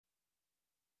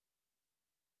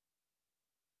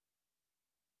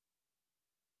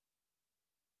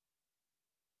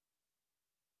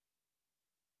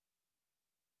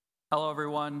Hello,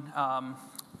 everyone.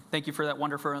 Thank you for that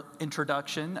wonderful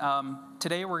introduction.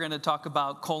 Today, we're going to talk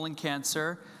about colon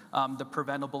cancer, the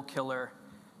preventable killer.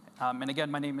 And again,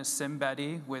 my name is Sim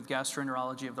Bedi with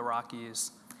Gastroenterology of the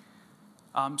Rockies.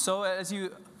 So as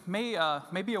you may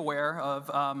be aware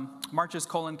of, March is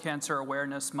Colon Cancer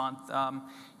Awareness Month.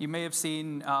 You may have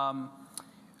seen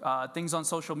things on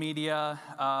social media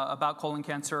about colon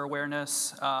cancer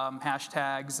awareness,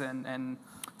 hashtags and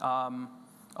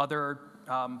other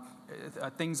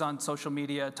things on social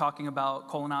media talking about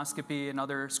colonoscopy and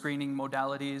other screening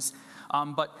modalities.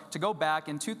 But to go back,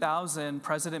 in 2000,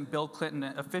 President Bill Clinton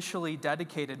officially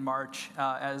dedicated March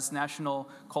as National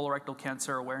Colorectal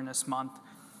Cancer Awareness Month.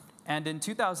 And in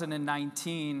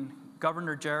 2019,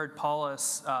 Governor Jared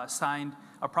Polis signed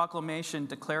a proclamation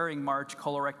declaring March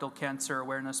Colorectal Cancer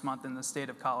Awareness Month in the state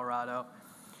of Colorado.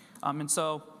 And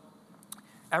so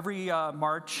every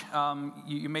March,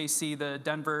 you may see the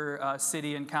Denver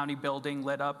City and County building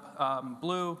lit up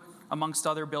blue, amongst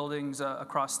other buildings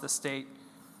across the state.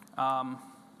 To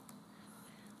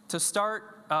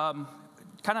start, kind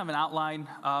of an outline,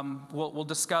 we'll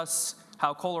discuss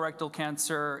how colorectal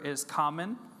cancer is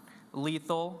common,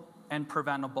 lethal, and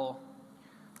preventable.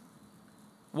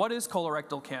 What is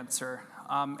colorectal cancer?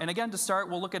 And again, to start,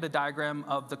 we'll look at a diagram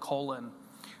of the colon.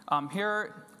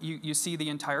 Here, you see the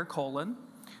entire colon.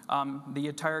 The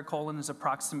entire colon is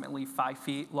approximately 5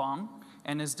 feet long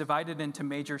and is divided into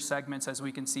major segments, as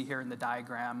we can see here in the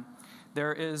diagram.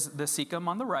 There is the cecum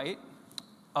on the right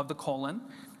of the colon,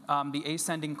 the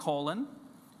ascending colon,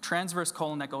 transverse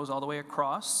colon that goes all the way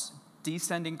across,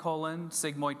 descending colon,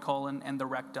 sigmoid colon, and the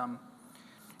rectum.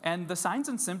 And the signs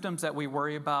and symptoms that we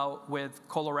worry about with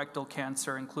colorectal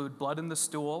cancer include blood in the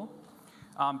stool,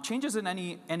 changes in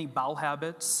any bowel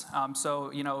habits.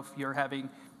 So, if you're having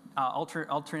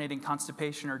alternating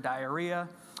constipation or diarrhea,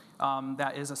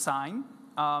 that is a sign.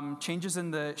 Changes in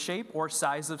the shape or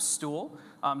size of stool.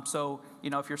 So,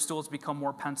 if your stools become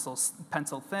more pencil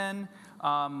thin,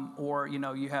 or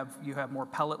you have more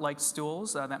pellet-like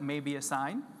stools, that may be a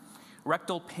sign.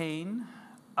 Rectal pain,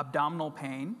 abdominal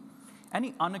pain,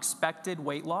 any unexpected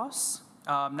weight loss,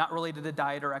 not related to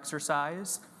diet or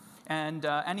exercise, and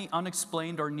any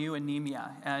unexplained or new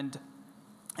anemia. And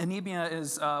anemia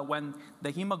is when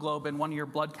the hemoglobin, one of your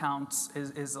blood counts,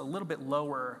 is a little bit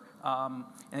lower, and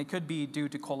it could be due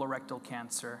to colorectal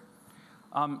cancer.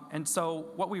 And so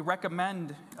what we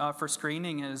recommend for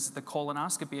screening is the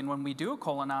colonoscopy. And when we do a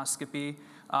colonoscopy,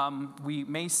 we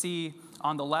may see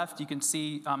on the left, you can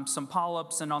see some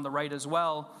polyps, and on the right as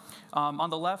well. On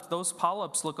the left, those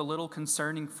polyps look a little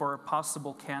concerning for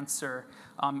possible cancer.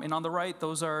 And on the right,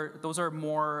 those are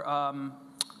more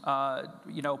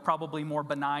probably more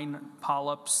benign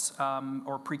polyps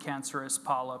or precancerous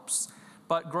polyps.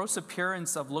 But gross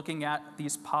appearance of looking at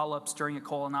these polyps during a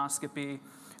colonoscopy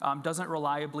doesn't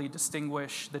reliably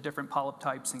distinguish the different polyp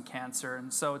types in cancer.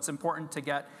 And so it's important to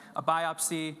get a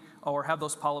biopsy or have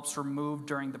those polyps removed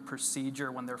during the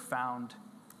procedure when they're found.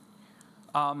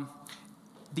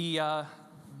 The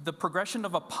progression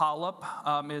of a polyp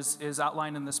is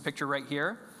outlined in this picture right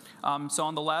here. So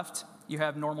on the left, you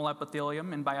have normal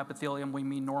epithelium, and by epithelium we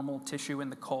mean normal tissue in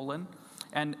the colon.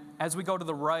 And as we go to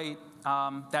the right,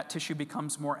 that tissue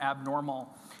becomes more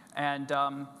abnormal, and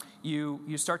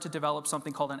you start to develop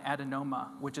something called an adenoma,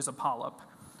 which is a polyp.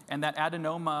 And that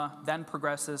adenoma then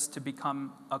progresses to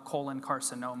become a colon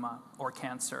carcinoma or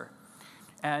cancer.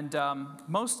 And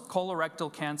most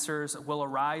colorectal cancers will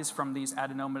arise from these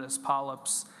adenomatous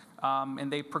polyps,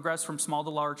 and they progress from small to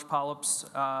large polyps,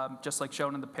 just like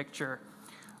shown in the picture.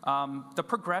 The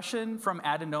progression from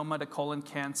adenoma to colon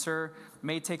cancer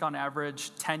may take on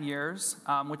average 10 years,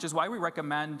 which is why we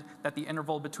recommend that the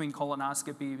interval between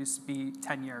colonoscopies be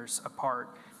 10 years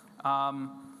apart.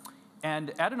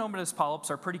 And adenomatous polyps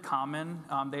are pretty common.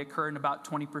 They occur in about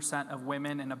 20% of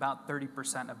women and about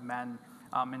 30% of men.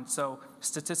 And so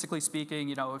statistically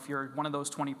speaking, if you're one of those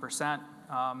 20%,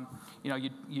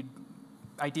 you'd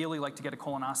ideally like to get a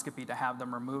colonoscopy to have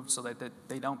them removed so that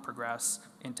they don't progress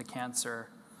into cancer.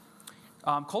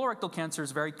 Colorectal cancer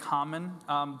is very common.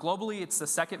 Globally, it's the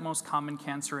second most common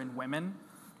cancer in women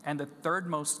and the third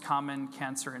most common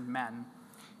cancer in men.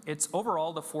 It's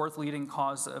overall the fourth leading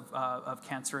cause of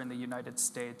cancer in the United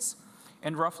States.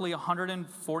 And roughly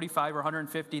 145 or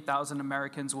 150,000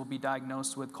 Americans will be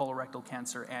diagnosed with colorectal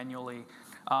cancer annually.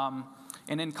 And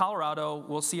in Colorado,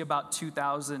 we'll see about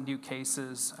 2,000 new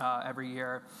cases every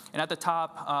year. And at the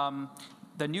top,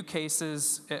 the new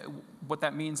cases, what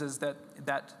that means is that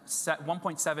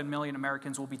 1.7 million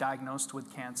Americans will be diagnosed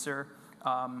with cancer,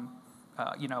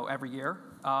 every year.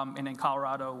 And in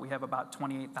Colorado, we have about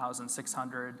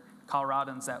 28,600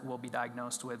 Coloradans that will be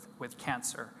diagnosed with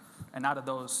cancer. And out of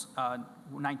those,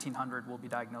 1,900 will be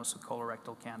diagnosed with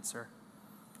colorectal cancer.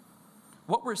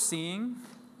 What we're seeing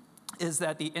is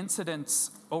that the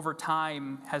incidence over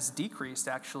time has decreased,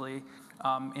 actually,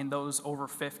 in those over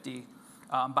 50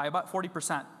 by about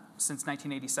 40% since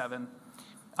 1987.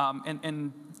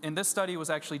 And this study was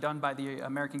actually done by the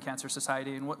American Cancer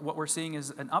Society, and what we're seeing is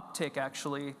an uptick,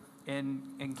 actually,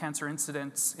 in cancer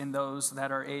incidence in those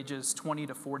that are ages 20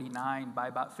 to 49 by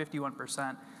about 51%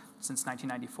 since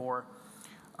 1994.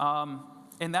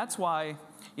 And that's why,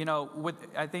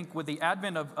 I think with the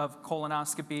advent of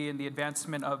colonoscopy and the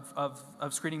advancement of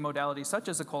screening modalities such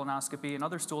as a colonoscopy and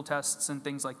other stool tests and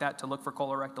things like that to look for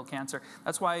colorectal cancer,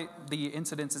 that's why the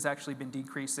incidence has actually been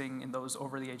decreasing in those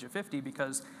over the age of 50,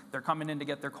 because they're coming in to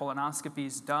get their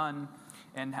colonoscopies done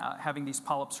and having these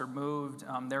polyps removed,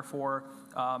 therefore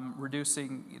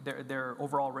reducing their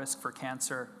overall risk for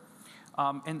cancer.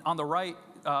 And on the right,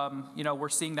 we're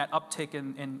seeing that uptick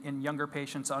in younger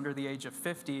patients under the age of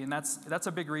 50, and that's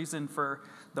a big reason for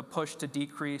the push to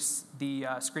decrease the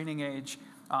screening age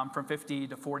from 50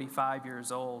 to 45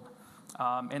 years old.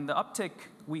 And the uptick,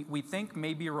 we think,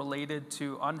 may be related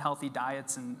to unhealthy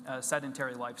diets and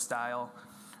sedentary lifestyle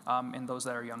in those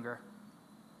that are younger.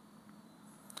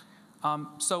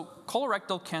 So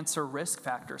colorectal cancer risk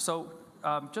factor. So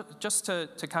just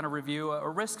to kind of review, a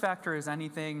risk factor is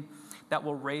anything that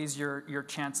will raise your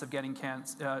chance of getting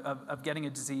getting a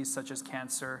disease such as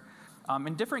cancer.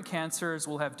 And different cancers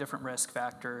will have different risk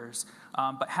factors.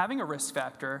 But having a risk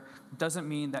factor doesn't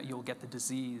mean that you'll get the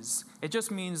disease. It just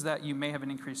means that you may have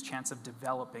an increased chance of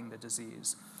developing the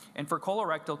disease. And for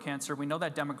colorectal cancer, we know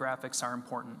that demographics are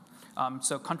important.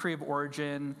 So country of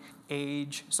origin,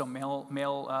 age, so male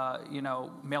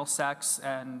sex,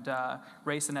 and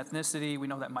race and ethnicity. We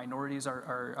know that minorities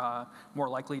are more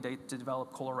likely to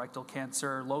develop colorectal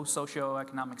cancer, low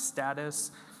socioeconomic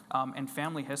status, and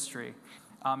family history.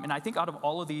 And I think out of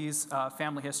all of these,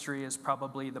 family history is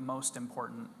probably the most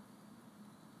important.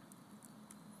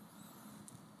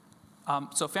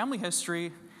 So family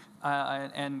history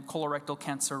and colorectal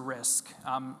cancer risk.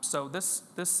 So this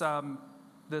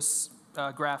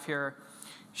graph here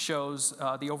shows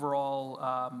the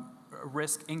overall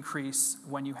risk increase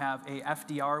when you have a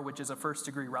FDR, which is a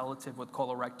first-degree relative with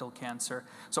colorectal cancer.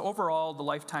 So overall, the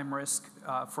lifetime risk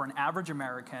for an average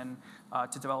American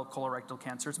to develop colorectal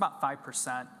cancer is about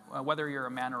 5%, whether you're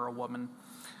a man or a woman.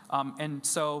 And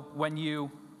so when you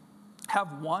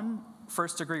have one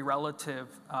first-degree relative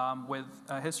with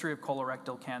a history of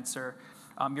colorectal cancer,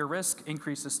 your risk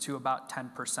increases to about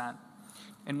 10%.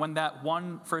 And when that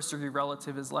one first-degree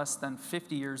relative is less than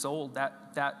 50 years old,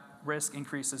 that risk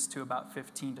increases to about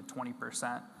 15 to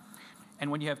 20%.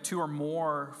 And when you have two or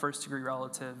more first-degree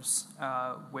relatives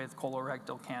with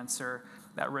colorectal cancer,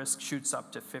 that risk shoots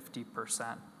up to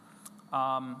 50%.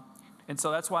 And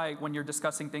so that's why when you're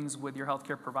discussing things with your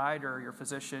healthcare provider or your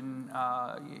physician,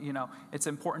 it's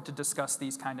important to discuss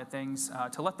these kind of things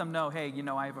to let them know, hey,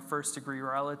 I have a first-degree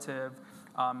relative,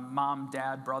 mom,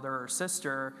 dad, brother, or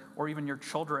sister, or even your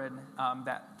children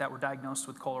that were diagnosed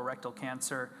with colorectal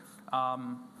cancer,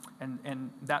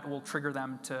 and that will trigger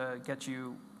them to get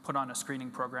you put on a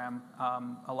screening program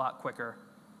a lot quicker.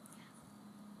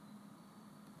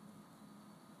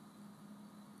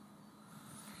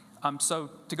 So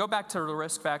to go back to the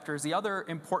risk factors, the other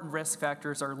important risk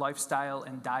factors are lifestyle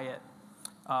and diet,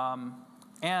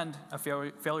 and a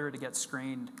failure to get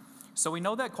screened. So we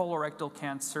know that colorectal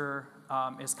cancer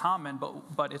is common,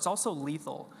 but it's also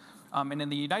lethal. And in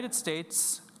the United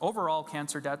States, overall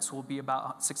cancer deaths will be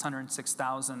about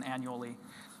 606,000 annually.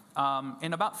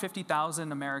 And about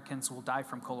 50,000 Americans will die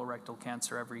from colorectal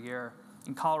cancer every year.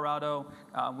 In Colorado,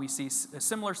 we see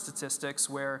similar statistics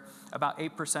where about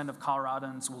 8% of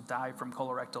Coloradans will die from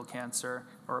colorectal cancer,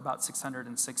 or about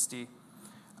 660.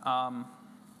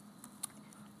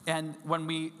 And when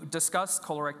we discuss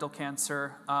colorectal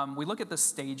cancer, we look at the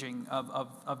staging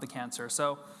of the cancer.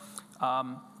 So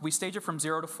we stage it from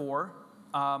 0 to 4.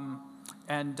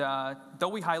 And though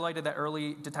we highlighted that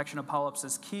early detection of polyps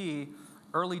is key,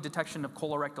 early detection of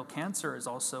colorectal cancer is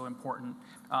also important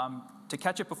to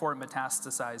catch it before it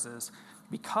metastasizes,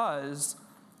 because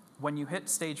when you hit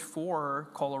stage 4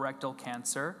 colorectal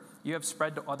cancer, you have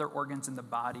spread to other organs in the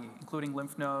body, including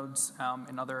lymph nodes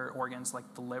and other organs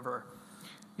like the liver.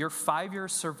 Your 5-year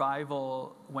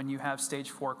survival when you have stage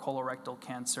 4 colorectal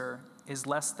cancer is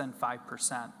less than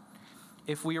 5%.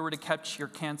 If we were to catch your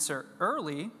cancer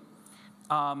early,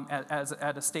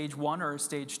 at a stage 1 or a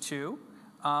stage 2,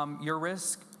 your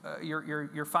risk,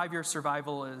 your 5-year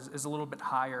survival is a little bit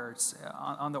higher. It's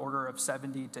on the order of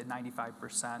 70 to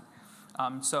 95%.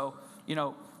 So,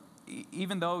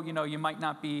 even though, you might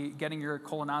not be getting your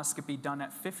colonoscopy done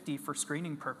at 50 for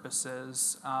screening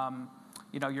purposes,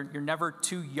 you're never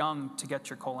too young to get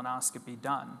your colonoscopy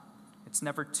done. It's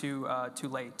never too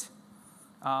late.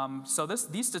 So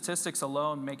these statistics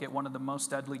alone make it one of the most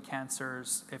deadly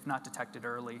cancers if not detected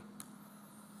early.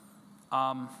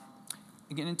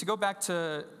 Again, and to go back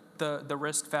to the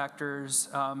risk factors,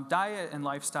 diet and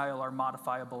lifestyle are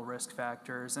modifiable risk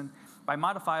factors. And by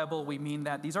modifiable, we mean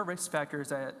that these are risk factors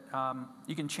that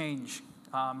you can change.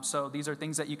 So these are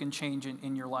things that you can change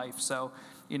in your life. So,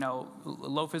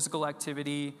 low physical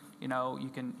activity, you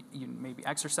maybe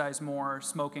exercise more,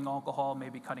 smoking, alcohol,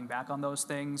 maybe cutting back on those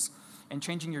things, and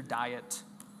changing your diet.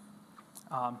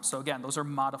 So again, those are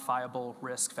modifiable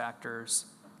risk factors.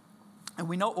 And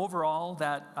we know overall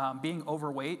that being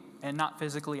overweight and not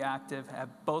physically active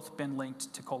have both been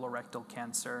linked to colorectal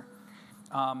cancer.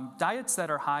 Diets that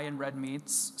are high in red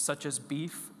meats, such as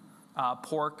beef,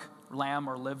 pork, lamb,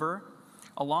 or liver,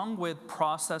 along with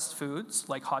processed foods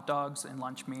like hot dogs and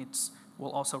lunch meats,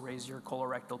 will also raise your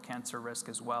colorectal cancer risk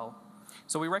as well.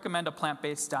 So we recommend a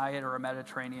plant-based diet or a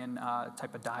Mediterranean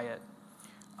type of diet.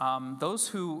 Those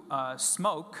who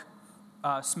smoke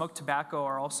tobacco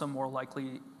are also more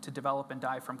likely to develop and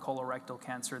die from colorectal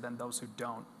cancer than those who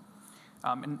don't.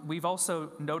 And we've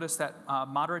also noticed that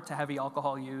moderate to heavy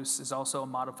alcohol use is also a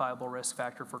modifiable risk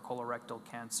factor for colorectal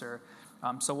cancer.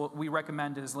 So what we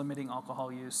recommend is limiting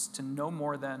alcohol use to no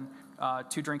more than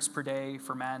 2 drinks per day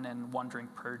for men and 1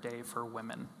 drink per day for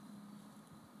women.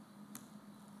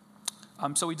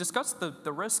 So we discussed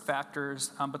the risk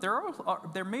factors, but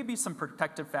there may be some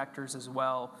protective factors as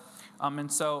well.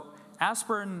 And so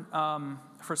aspirin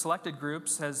for selected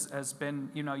groups has been,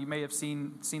 you may have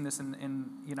seen this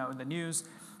in the news.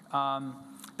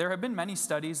 There have been many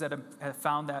studies that have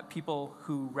found that people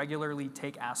who regularly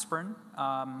take aspirin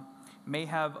may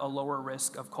have a lower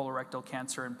risk of colorectal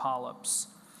cancer and polyps.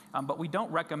 But we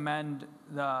don't recommend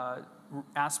the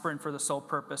aspirin for the sole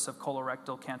purpose of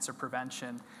colorectal cancer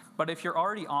prevention. But if you're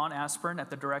already on aspirin at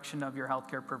the direction of your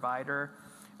healthcare provider,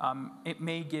 it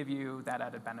may give you that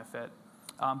added benefit.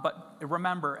 But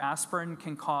remember, aspirin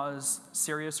can cause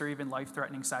serious or even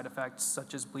life-threatening side effects,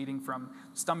 such as bleeding from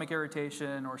stomach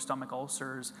irritation or stomach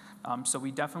ulcers. So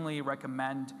we definitely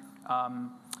recommend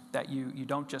that you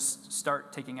don't just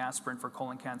start taking aspirin for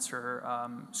colon cancer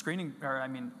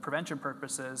prevention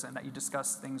purposes, and that you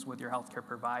discuss things with your healthcare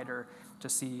provider to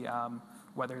see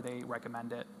whether they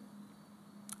recommend it.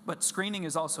 But screening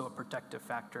is also a protective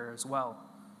factor as well.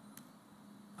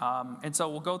 And so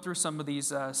we'll go through some of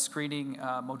these screening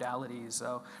modalities.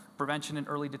 So prevention and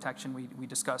early detection we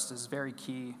discussed is very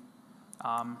key.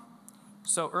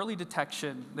 So early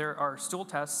detection, there are stool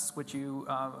tests, which you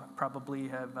probably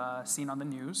have seen on the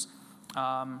news,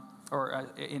 or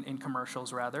in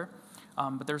commercials rather.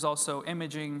 But there's also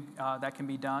imaging that can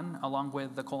be done along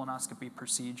with the colonoscopy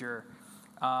procedure.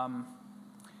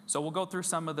 So we'll go through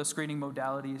some of the screening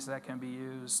modalities that can be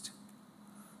used.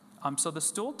 So the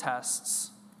stool tests,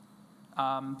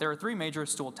 there are 3 major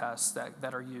stool tests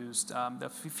that are used. The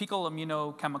fecal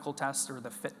immunochemical test, or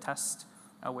the FIT test,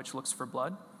 which looks for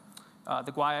blood.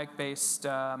 The guaiac-based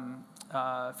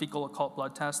fecal occult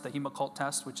blood test, the hemoccult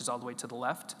test, which is all the way to the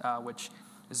left, which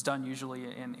is done usually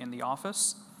in the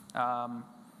office.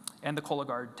 And the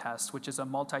Cologuard test, which is a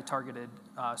multi-targeted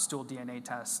stool DNA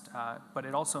test, but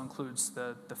it also includes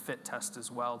the FIT test as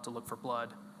well to look for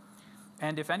blood.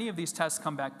 And if any of these tests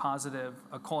come back positive,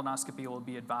 a colonoscopy will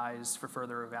be advised for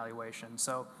further evaluation.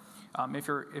 So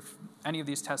if any of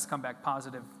these tests come back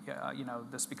positive,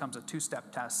 this becomes a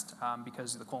 2-step test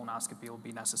because the colonoscopy will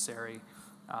be necessary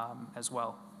as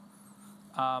well.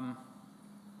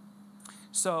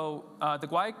 So the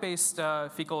guaiac-based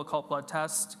fecal occult blood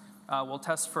test will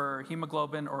test for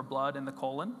hemoglobin or blood in the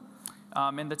colon.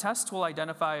 And the test will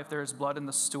identify if there is blood in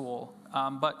the stool.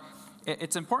 But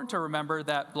it's important to remember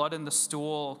that blood in the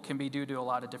stool can be due to a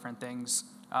lot of different things.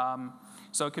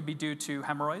 So it could be due to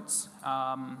hemorrhoids,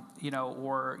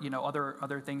 or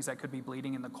other things that could be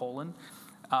bleeding in the colon.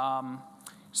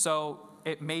 So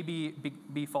it may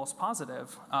be false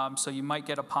positive. So you might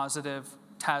get a positive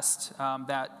test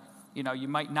that you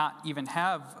might not even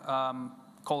have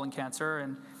colon cancer,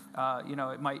 and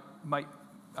it might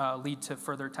lead to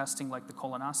further testing like the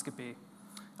colonoscopy.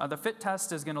 The FIT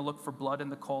test is going to look for blood in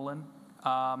the colon,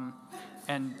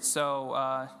 and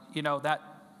so that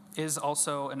is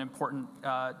also an important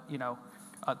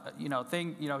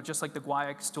thing. Just like the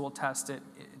guaiac stool test, it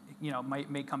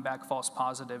may come back false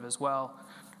positive as well.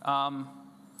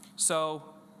 So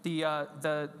the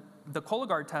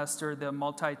Cologuard test, or the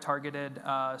multi-targeted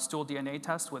stool DNA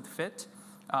test with FIT,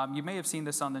 You may have seen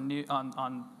this on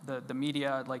the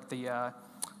media, like the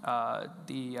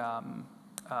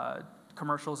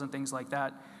commercials and things like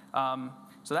that.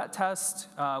 So that test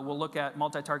will look at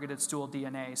multi-targeted stool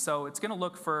DNA. So it's going to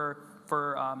look for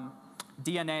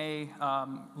DNA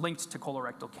linked to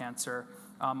colorectal cancer,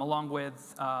 along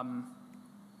with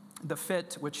the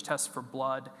FIT, which tests for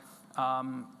blood.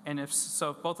 And if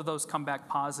both of those come back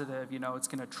positive, it's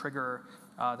going to trigger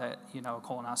that a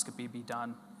colonoscopy be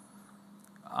done.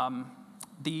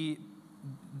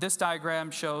 This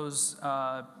diagram shows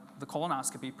the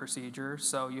colonoscopy procedure.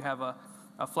 So you have a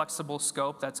flexible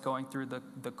scope that's going through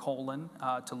the colon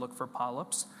to look for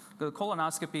polyps. The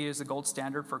colonoscopy is the gold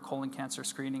standard for colon cancer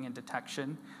screening and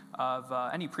detection of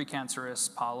any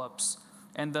precancerous polyps.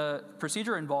 And the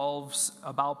procedure involves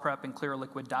a bowel prep and clear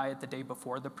liquid diet the day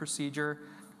before the procedure.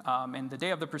 And the day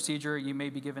of the procedure, you may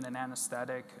be given an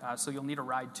anesthetic, so you'll need a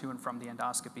ride to and from the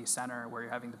endoscopy center where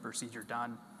you're having the procedure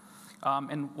done.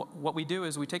 And what we do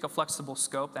is we take a flexible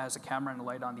scope that has a camera and a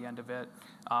light on the end of it.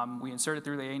 We insert it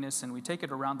through the anus, and we take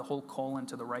it around the whole colon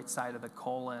to the right side of the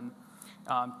colon,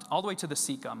 all the way to the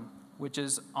cecum, which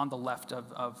is on the left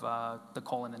of the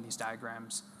colon in these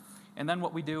diagrams. And then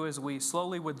what we do is we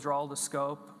slowly withdraw the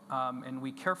scope, and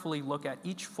we carefully look at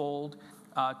each fold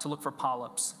to look for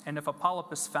polyps. And if a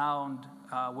polyp is found,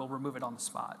 we'll remove it on the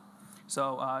spot.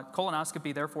 So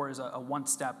colonoscopy, therefore, is a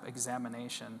one-step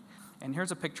examination. And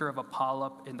here's a picture of a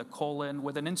polyp in the colon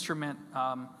with an instrument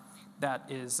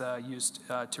that is used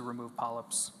to remove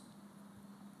polyps.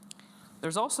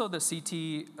 There's also the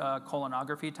CT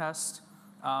colonography test.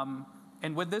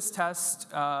 And with this test,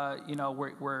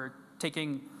 we're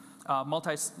taking a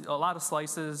lot of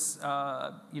slices,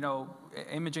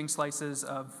 imaging slices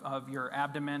of your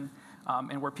abdomen,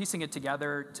 and we're piecing it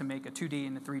together to make a 2D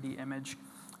and a 3D image.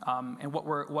 And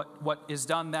what is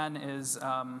done then is,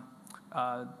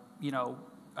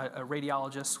 a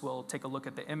radiologist will take a look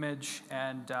at the image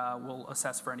and will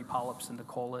assess for any polyps in the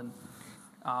colon.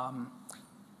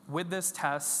 With this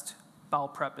test, bowel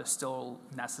prep is still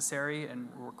necessary and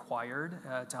required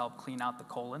to help clean out the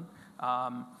colon.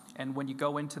 And when you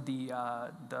go into the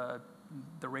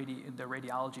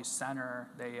radiology center,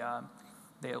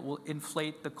 they will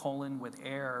inflate the colon with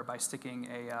air by sticking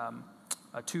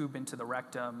a tube into the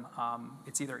rectum.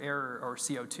 It's either air or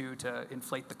CO2 to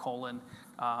inflate the colon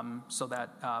so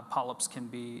that polyps can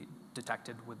be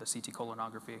detected with the CT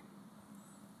colonography.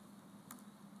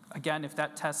 Again, if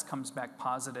that test comes back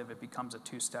positive, it becomes a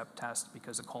two-step test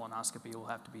because a colonoscopy will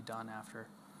have to be done after.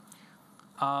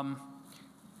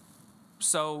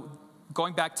 So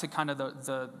going back to kind of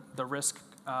the risk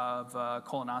of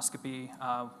colonoscopy,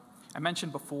 I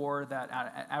mentioned before that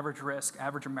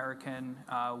average American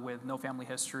with no family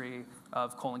history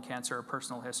of colon cancer or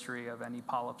personal history of any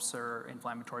polyps or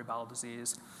inflammatory bowel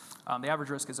disease, the average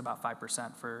risk is about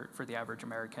 5% for the average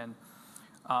American.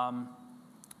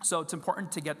 So it's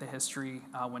important to get the history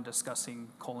when discussing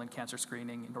colon cancer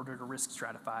screening in order to risk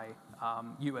stratify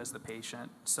you as the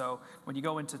patient. So when you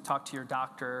go in to talk to your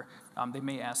doctor, they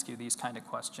may ask you these kind of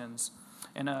questions.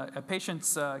 And a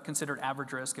patient's considered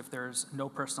average risk if there's no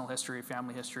personal history,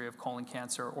 family history of colon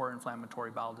cancer or inflammatory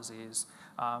bowel disease.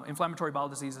 Inflammatory bowel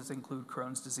diseases include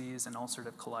Crohn's disease and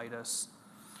ulcerative colitis.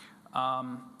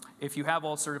 If you have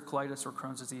ulcerative colitis or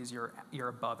Crohn's disease, you're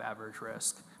above average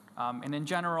risk. And in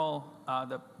general,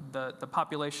 the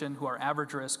population who are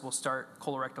average risk will start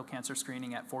colorectal cancer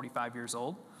screening at 45 years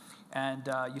old, and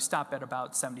you stop at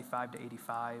about 75 to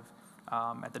 85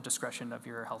 at the discretion of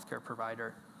your healthcare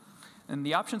provider. And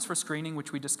the options for screening,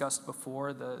 which we discussed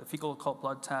before, the fecal occult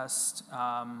blood test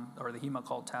or the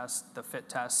hemoccult test, the FIT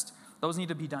test, those need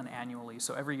to be done annually.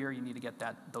 So every year you need to get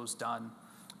those done.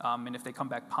 And if they come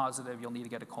back positive, you'll need to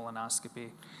get a colonoscopy.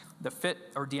 The FIT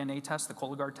or DNA test, the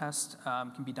Cologuard test,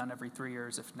 can be done every 3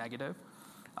 years if negative.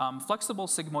 Flexible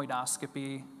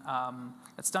sigmoidoscopy,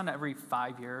 it's done every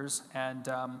 5 years. And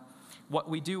what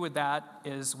we do with that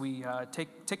is we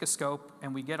take a scope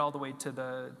and we get all the way to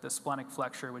the splenic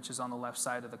flexure, which is on the left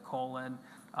side of the colon,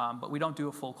 but we don't do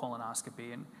a full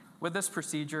colonoscopy. And with this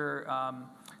procedure,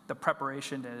 the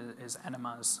preparation is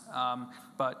enemas,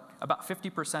 but about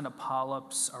 50% of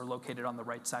polyps are located on the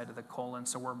right side of the colon,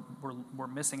 so we're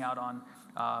missing out on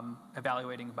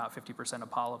evaluating about 50% of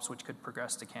polyps, which could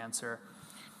progress to cancer.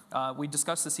 We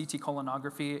discussed the CT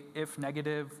colonography. If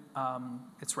negative,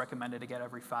 it's recommended to get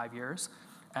every 5 years.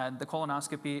 And the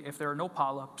colonoscopy, if there are no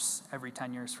polyps, every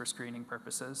 10 years for screening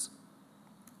purposes.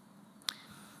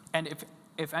 And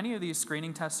if any of these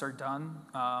screening tests are done,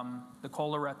 the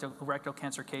colorectal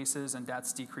cancer cases and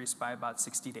deaths decrease by about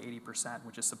 60 to 80%,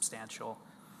 which is substantial.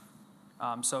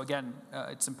 So again,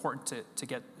 it's important to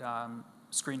get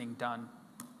screening done.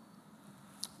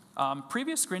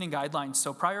 Previous screening guidelines,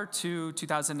 so prior to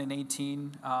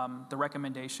 2018, the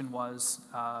recommendation was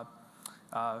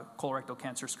colorectal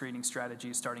cancer screening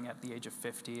strategy starting at the age of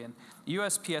 50. And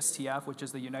USPSTF, which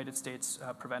is the United States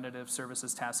Preventative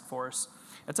Services Task Force,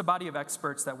 it's a body of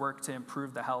experts that work to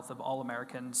improve the health of all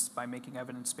Americans by making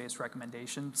evidence-based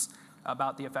recommendations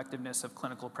about the effectiveness of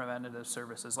clinical preventative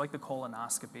services like the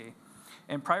colonoscopy.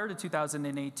 And prior to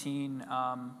 2018,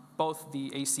 both the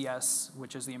ACS,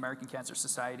 which is the American Cancer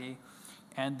Society,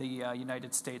 and the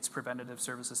United States Preventative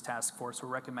Services Task Force were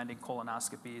recommending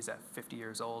colonoscopies at 50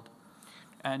 years old.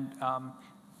 And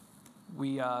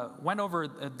we went over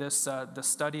the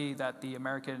study that the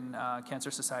American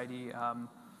Cancer Society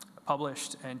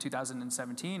published in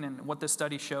 2017, and what this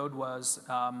study showed was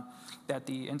that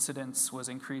the incidence was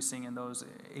increasing in those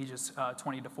ages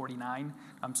 20 to 49,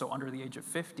 so under the age of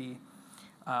 50,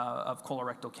 of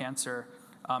colorectal cancer.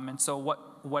 And so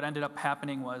what ended up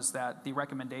happening was that the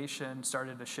recommendation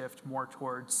started to shift more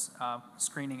towards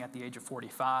screening at the age of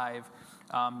 45,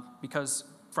 because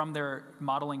from their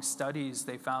modeling studies,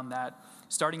 they found that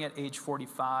starting at age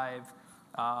 45,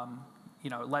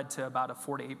 it led to about a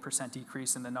 4 to 8%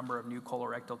 decrease in the number of new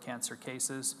colorectal cancer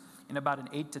cases and about an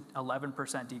 8 to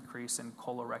 11% decrease in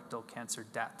colorectal cancer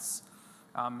deaths.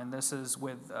 And this is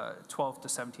with 12 to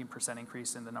 17%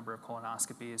 increase in the number of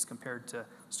colonoscopies compared to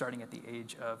starting at the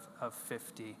age of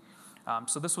 50.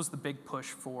 So this was the big push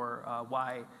for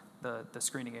why the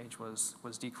screening age was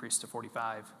decreased to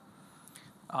 45.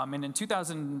 And in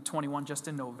 2021, just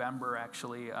in November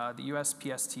actually, the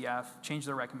USPSTF changed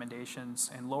their recommendations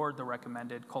and lowered the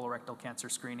recommended colorectal cancer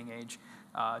screening age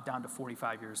down to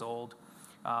 45 years old.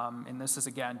 And this is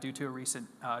again due to a recent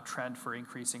trend for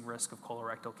increasing risk of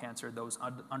colorectal cancer, those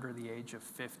under the age of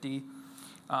 50.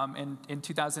 And in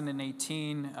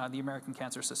 2018, the American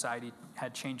Cancer Society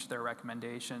had changed their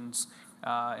recommendations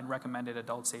and recommended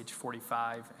adults age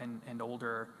 45 and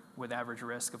older with average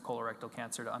risk of colorectal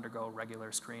cancer to undergo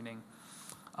regular screening.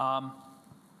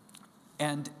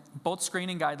 And both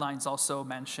screening guidelines also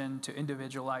mention to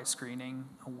individualize screening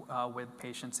with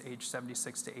patients aged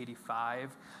 76 to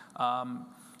 85.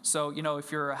 So,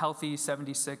 if you're a healthy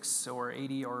 76 or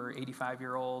 80 or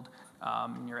 85-year-old,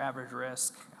 and your average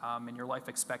risk and your life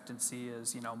expectancy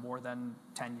is, more than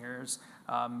 10 years,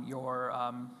 your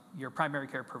primary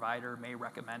care provider may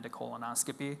recommend a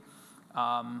colonoscopy.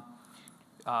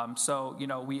 So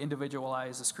we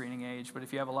individualize the screening age, but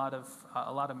if you have a lot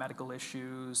of medical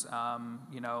issues,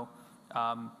 that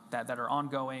are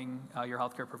ongoing, your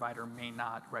healthcare provider may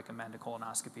not recommend a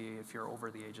colonoscopy if you're over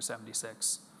the age of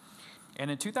 76. And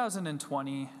in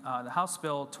 2020, the House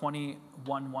Bill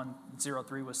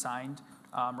 21103 was signed,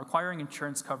 requiring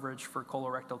insurance coverage for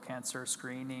colorectal cancer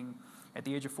screening at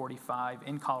the age of 45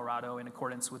 in Colorado in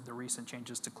accordance with the recent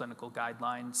changes to clinical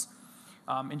guidelines.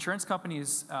 Insurance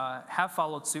companies have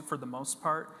followed suit for the most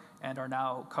part and are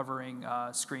now covering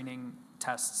screening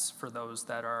tests for those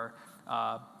that are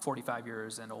 45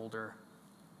 years and older.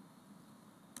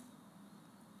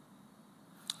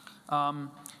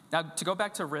 Now, to go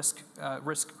back to risk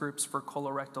groups for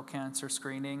colorectal cancer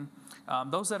screening,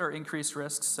 those that are increased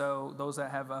risks, so those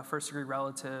that have a first-degree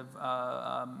relative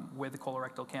with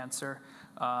colorectal cancer,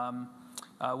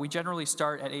 we generally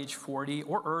start at age 40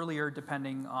 or earlier,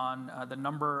 depending on the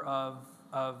number of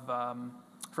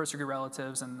first-degree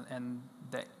relatives and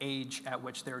the age at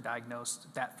which they were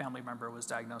diagnosed, that family member was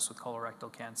diagnosed with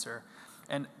colorectal cancer.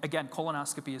 And again,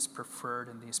 colonoscopy is preferred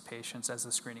in these patients as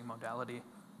a screening modality.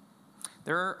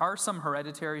 There are some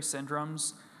hereditary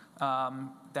syndromes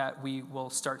that we will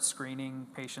start screening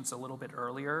patients a little bit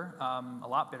earlier, a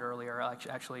lot bit earlier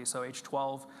actually, so age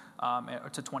 12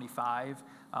 to 25,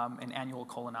 and annual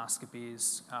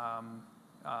colonoscopies,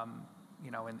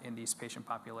 in these patient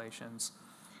populations.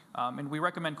 And we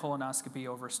recommend colonoscopy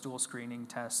over stool screening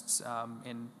tests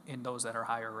in those that are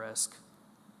higher risk.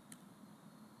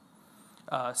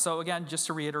 So again, just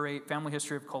to reiterate, family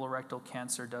history of colorectal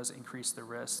cancer does increase the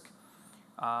risk.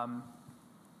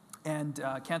 And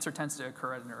cancer tends to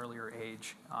occur at an earlier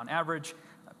age. On average,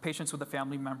 patients with a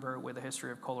family member with a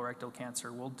history of colorectal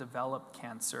cancer will develop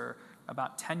cancer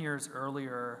about 10 years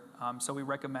earlier, so we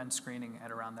recommend screening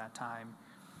at around that time.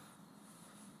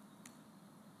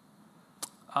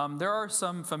 There are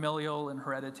some familial and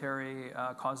hereditary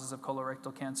causes of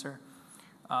colorectal cancer.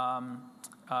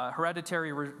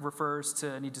 Hereditary refers to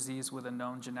any disease with a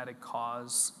known genetic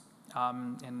cause.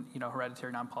 And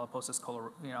hereditary non-polyposis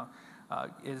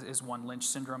is one. Lynch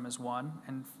syndrome is one.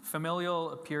 And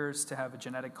familial appears to have a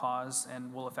genetic cause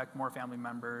and will affect more family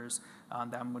members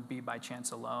than would be by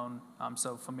chance alone.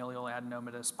 So familial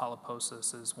adenomatous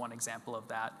polyposis is one example of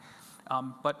that.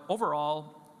 But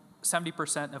overall,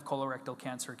 70% of colorectal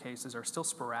cancer cases are still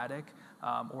sporadic,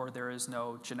 or there is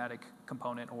no genetic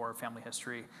component or family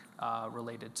history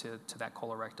related to that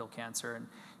colorectal cancer. And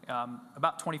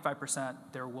about 25%,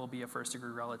 there will be a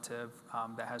first-degree relative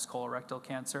that has colorectal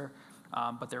cancer,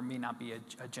 but there may not be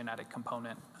a genetic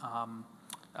component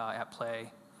at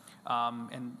play.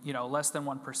 And less than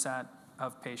 1%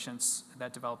 of patients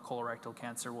that develop colorectal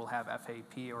cancer will have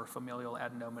FAP, or familial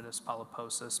adenomatous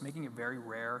polyposis, making it very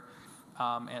rare.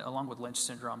 And along with Lynch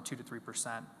syndrome, 2 to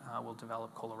 3% will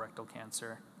develop colorectal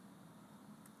cancer.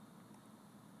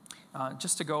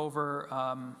 Just to go over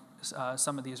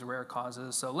some of these rare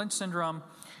causes. So Lynch syndrome,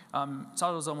 it's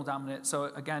autosomal dominant. So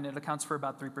again, it accounts for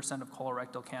about 3% of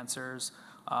colorectal cancers.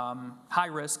 High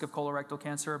risk of colorectal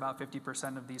cancer, about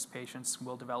 50% of these patients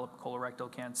will develop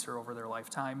colorectal cancer over their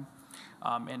lifetime.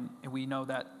 And we know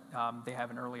that they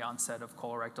have an early onset of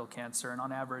colorectal cancer, and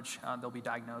on average, they'll be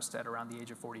diagnosed at around the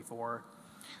age of 44.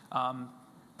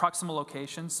 Proximal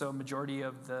location, so majority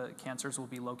of the cancers will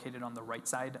be located on the right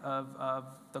side of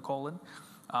the colon,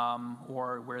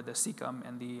 or where the cecum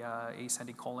and the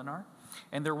ascending colon are.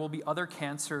 And there will be other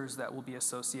cancers that will be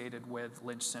associated with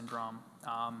Lynch syndrome.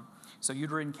 So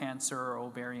uterine cancer or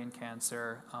ovarian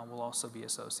cancer will also be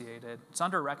associated. It's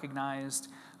under-recognized,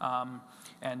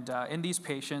 and in these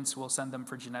patients, we'll send them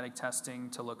for genetic testing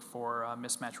to look for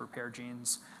mismatch repair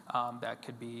genes that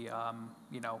could be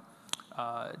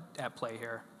at play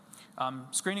here.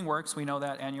 Screening works. We know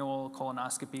that annual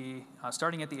colonoscopy,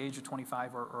 starting at the age of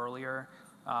 25 or earlier,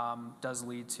 does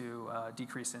lead to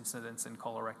decreased incidence in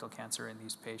colorectal cancer in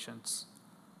these patients.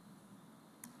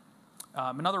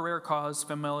 Another rare cause,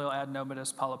 familial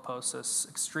adenomatous polyposis,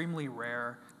 extremely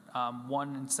rare,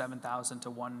 1 in 7,000 to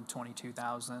 1 in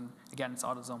 22,000. Again, it's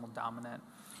autosomal dominant.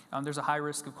 There's a high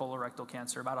risk of colorectal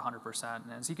cancer, about 100%.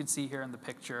 And as you can see here in the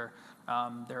picture,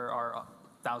 there are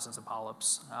thousands of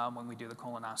polyps when we do the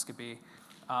colonoscopy.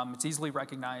 It's easily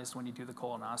recognized when you do the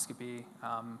colonoscopy.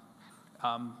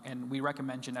 And we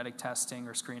recommend genetic testing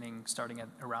or screening starting at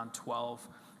around 12,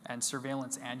 and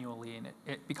surveillance annually. And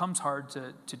it becomes hard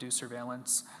to do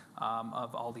surveillance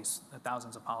of all these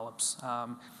thousands of polyps.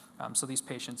 So these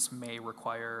patients may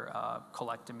require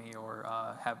colectomy or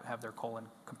have their colon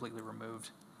completely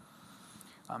removed.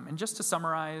 And just to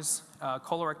summarize,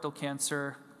 colorectal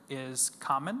cancer is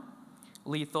common,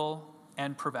 lethal,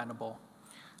 and preventable.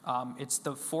 It's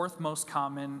the 4th most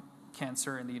common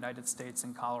cancer in the United States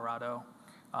and Colorado.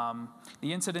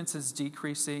 The incidence is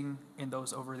decreasing in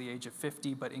those over the age of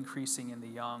 50, but increasing in the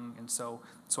young, and so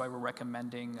that's why we're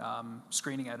recommending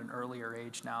screening at an earlier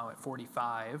age now at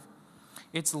 45.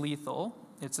 It's lethal.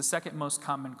 It's the 2nd most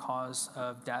common cause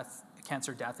of death,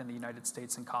 cancer death in the United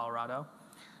States and Colorado.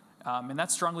 And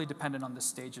that's strongly dependent on the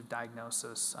stage of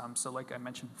diagnosis. So like I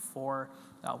mentioned before,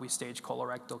 we stage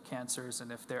colorectal cancers,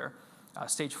 and if they're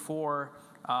stage 4,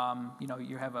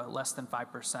 you have a less than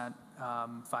 5%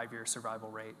 5-year survival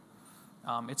rate.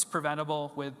 It's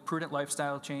preventable with prudent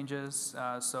lifestyle changes,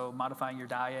 so modifying your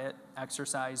diet,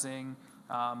 exercising,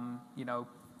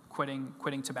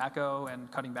 quitting tobacco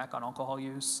and cutting back on alcohol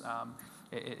use.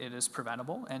 It is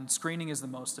preventable, and screening is the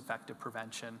most effective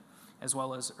prevention, as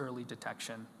well as early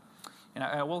detection. And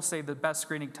I will say the best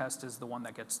screening test is the one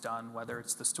that gets done, whether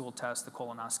it's the stool test, the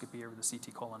colonoscopy, or the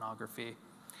CT colonography.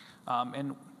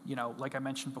 And like I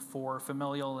mentioned before,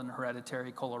 familial and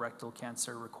hereditary colorectal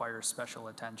cancer requires special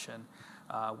attention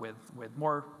with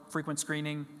more frequent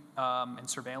screening and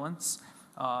surveillance,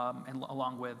 and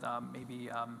along with maybe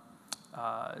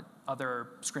other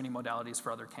screening modalities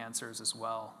for other cancers as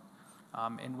well.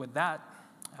 And with that,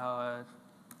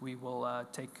 we will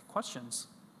take questions.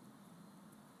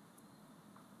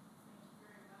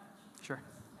 Sure.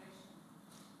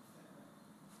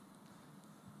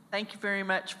 Thank you very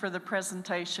much for the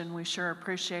presentation. We sure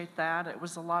appreciate that. It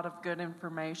was a lot of good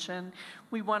information.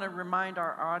 We want to remind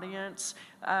our audience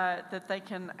that they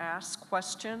can ask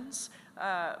questions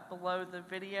below the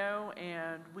video,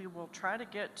 and we will try to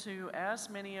get to as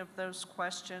many of those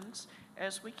questions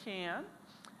as we can.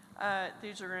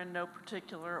 These are in no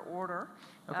particular order,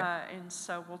 Okay. and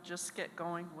so we'll just get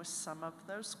going with some of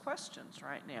those questions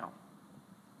right now.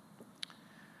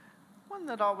 One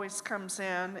that always comes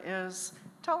in is,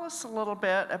 tell us a little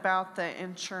bit about the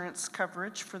insurance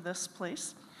coverage for this,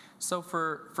 please. So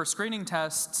for screening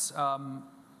tests,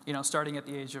 starting at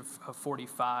the age of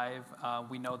 45,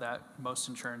 we know that most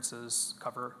insurances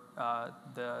cover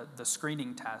the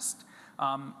screening test.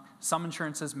 Some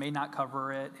insurances may not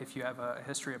cover it if you have a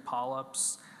history of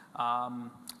polyps,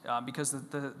 because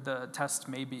the test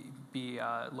may be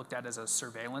looked at as a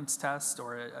surveillance test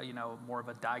or more of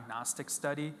a diagnostic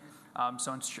study.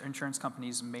 So insurance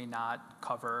companies may not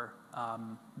cover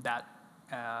that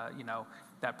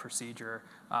that procedure.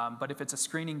 But if it's a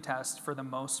screening test, for the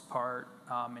most part,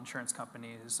 insurance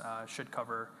companies should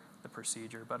cover the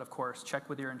procedure. But of course, check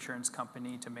with your insurance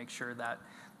company to make sure that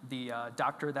the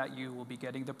doctor that you will be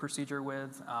getting the procedure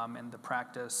with and the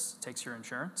practice takes your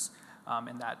insurance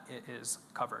and that it is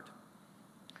covered.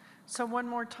 So one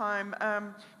more time,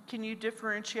 can you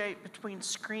differentiate between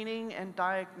screening and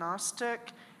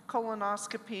diagnostic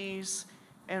colonoscopies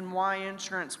and why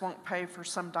insurance won't pay for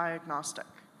some diagnostic?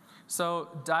 So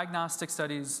diagnostic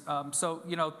studies,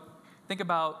 think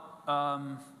about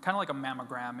kind of like a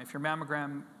mammogram. If your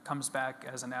mammogram comes back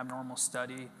as an abnormal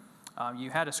study, you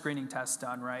had a screening test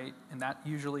done, right? And that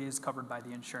usually is covered by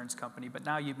the insurance company. But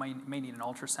now you may need an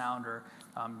ultrasound or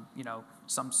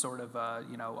some sort of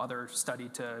other study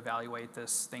to evaluate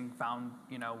this thing found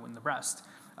in the breast.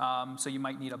 So you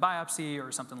might need a biopsy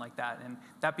or something like that, and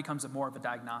that becomes more of a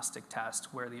diagnostic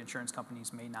test where the insurance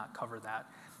companies may not cover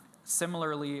that.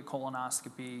 Similarly, a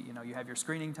colonoscopy, you have your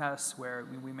screening tests where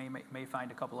we may find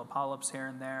a couple of polyps here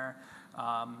and there,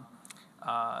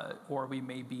 or we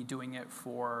may be doing it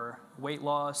for weight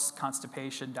loss,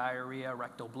 constipation, diarrhea,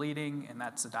 rectal bleeding, and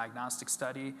that's a diagnostic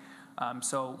study.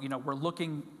 So we're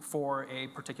looking for a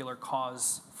particular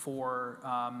cause for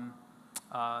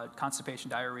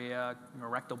constipation, diarrhea,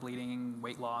 rectal bleeding,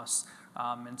 weight loss.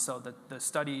 And so the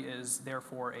study is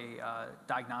therefore a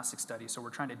diagnostic study. So we're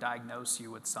trying to diagnose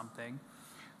you with something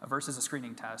versus a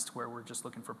screening test where we're just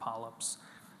looking for polyps.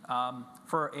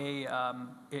 If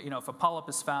a polyp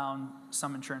is found,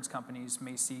 some insurance companies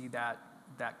may see that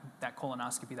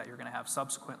colonoscopy that you're going to have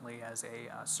subsequently as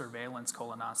a surveillance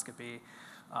colonoscopy,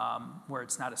 where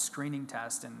it's not a screening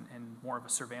test and more of a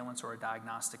surveillance or a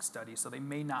diagnostic study. So they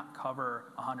may not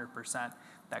cover 100%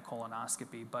 that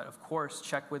colonoscopy. But of course,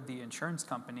 check with the insurance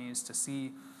companies to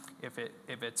see if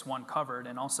it's one covered,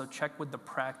 and also check with the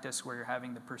practice where you're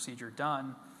having the procedure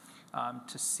done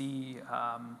to see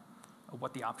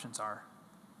what the options are.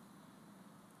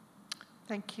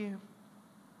 Thank you.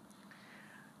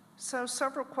 So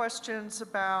several questions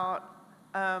about,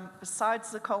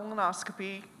 besides the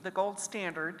colonoscopy, the gold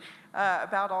standard,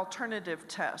 about alternative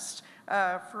tests.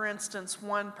 For instance,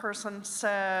 one person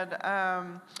said,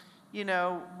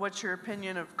 what's your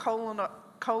opinion of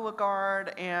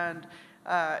Cologuard, and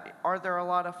are there a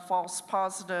lot of false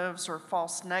positives or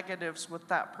false negatives with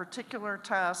that particular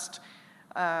test?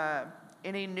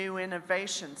 Any new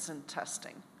innovations in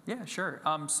testing? Yeah, sure.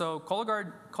 So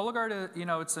Cologuard,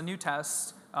 it's a new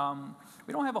test.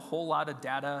 We don't have a whole lot of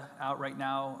data out right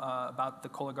now about the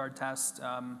Cologuard test,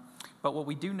 but what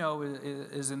we do know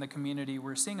is in the community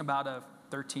we're seeing about a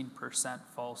 13%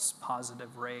 false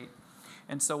positive rate.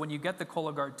 And so when you get the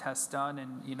Cologuard test done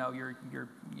and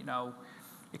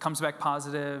it comes back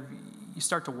positive, you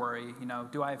start to worry.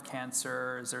 Do I have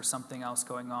cancer? Is there something else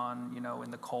going on? In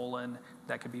the colon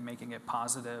that could be making it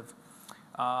positive.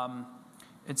 And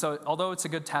so although it's a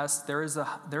good test, there is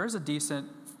a decent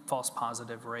false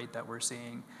positive rate that we're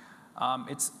seeing.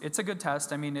 It's a good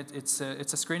test. I mean, it's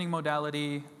a screening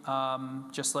modality,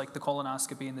 just like the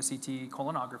colonoscopy and the CT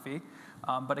colonography.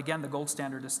 But again, the gold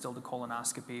standard is still the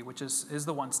colonoscopy, which is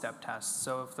the one-step test.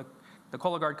 So if the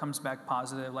Cologuard comes back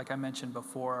positive, like I mentioned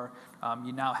before,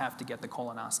 you now have to get the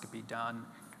colonoscopy done.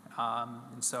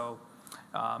 And so,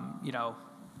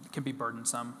 it can be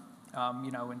burdensome,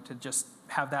 and to just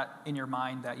have that in your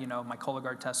mind that, my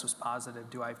Cologuard test was positive,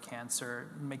 do I have cancer,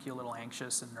 make you a little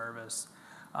anxious and nervous.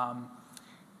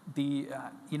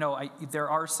 There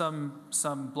are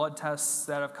some blood tests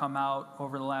that have come out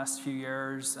over the last few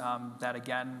years that,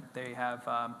 again, they have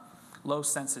low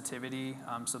sensitivity,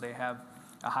 so they have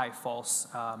a high false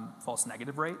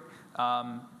negative rate,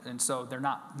 and so they're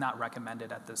not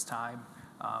recommended at this time.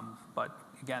 But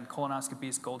again, colonoscopy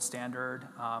is gold standard.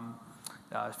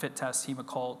 FIT test,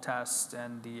 Hemocult test,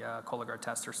 and the Cologuard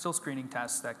test are still screening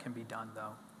tests that can be done,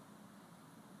 though.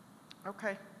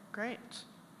 Okay, great.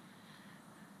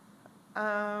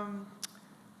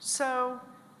 So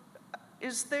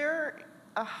is there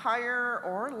a higher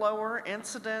or lower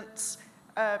incidence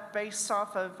based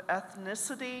off of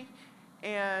ethnicity,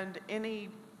 and any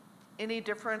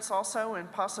difference also in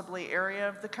possibly area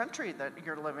of the country that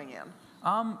you're living in?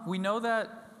 We know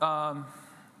that, from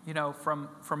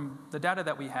the data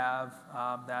that we have,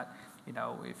 that,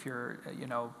 if you're,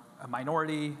 a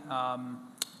minority,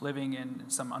 living in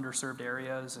some underserved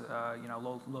areas,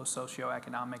 low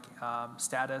socioeconomic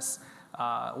status,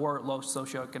 or low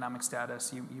socioeconomic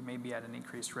status, you may be at an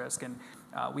increased risk. And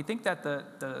we think that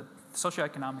the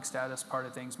socioeconomic status part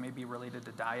of things may be related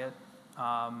to diet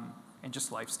and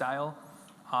just lifestyle.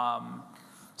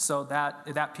 So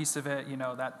that piece of it,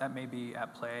 that may be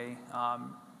at play.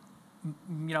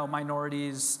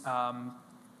 Minorities,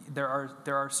 there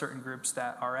are certain groups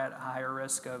that are at higher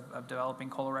risk of developing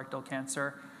colorectal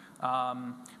cancer,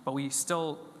 but we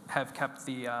still have kept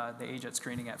the age at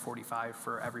screening at 45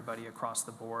 for everybody across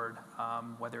the board,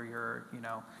 whether you're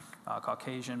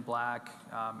Caucasian, Black,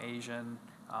 Asian,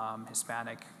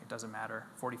 Hispanic, it doesn't matter.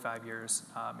 45 years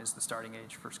is the starting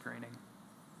age for screening.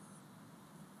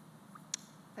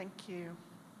 Thank you.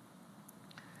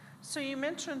 So you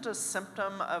mentioned a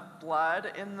symptom of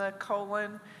blood in the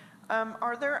colon.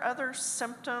 Are there other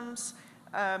symptoms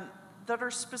that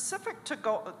are specific to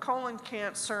colon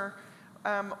cancer,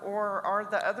 or are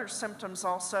the other symptoms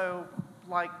also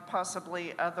like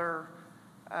possibly other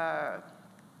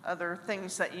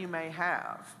things that you may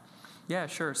have? Yeah,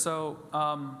 sure. So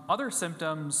other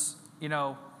symptoms,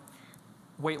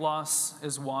 weight loss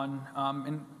is one,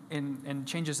 and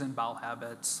changes in bowel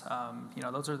habits.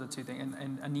 Those are the two things,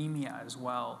 and anemia as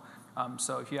well.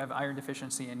 So if you have iron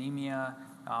deficiency anemia,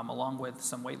 along with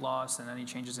some weight loss and any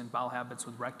changes in bowel habits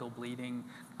with rectal bleeding,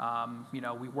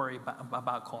 we worry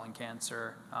about colon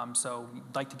cancer. So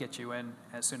we'd like to get you in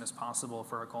as soon as possible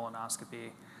for a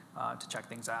colonoscopy to check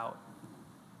things out.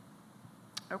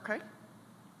 Okay.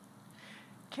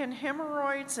 Can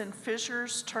hemorrhoids and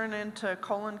fissures turn into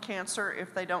colon cancer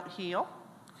if they don't heal?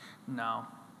 No.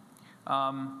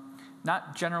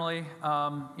 Not generally.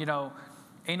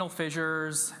 Anal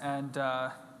fissures, and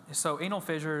so anal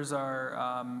fissures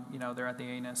are, they're at the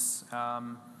anus.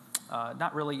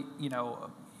 Not really,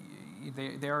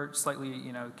 they are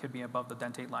slightly, could be above the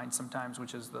dentate line sometimes,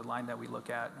 which is the line that we look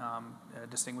at,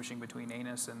 distinguishing between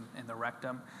anus and the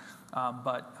rectum.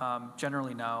 But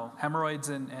generally, no. Hemorrhoids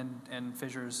and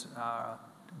fissures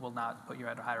will not put you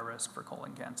at a higher risk for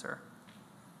colon cancer.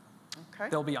 Okay.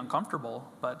 They'll be uncomfortable,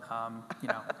 but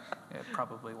it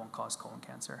probably won't cause colon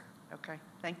cancer. Okay,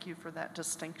 thank you for that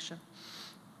distinction.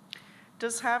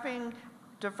 Does having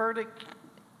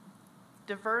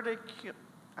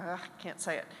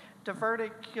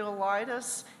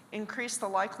diverticulitis increase the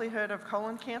likelihood of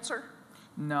colon cancer?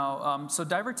 No. So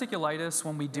diverticulitis,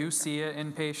 when we do see it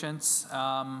in patients,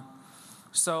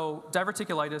 so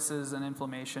diverticulitis is an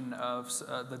inflammation of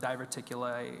the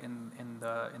diverticulae in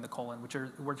the colon, which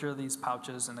are these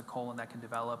pouches in the colon that can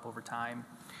develop over time.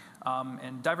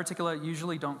 And diverticula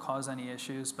usually don't cause any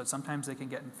issues, but sometimes they can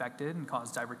get infected and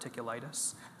cause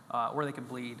diverticulitis, or they can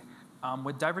bleed.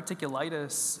 With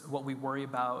diverticulitis, what we worry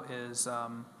about is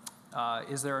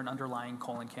there an underlying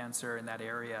colon cancer in that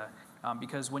area?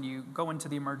 Because when you go into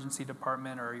the emergency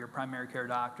department or your primary care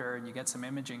doctor and you get some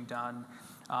imaging done,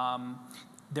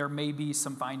 there may be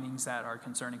some findings that are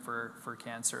concerning for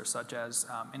cancer, such as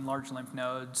enlarged lymph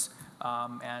nodes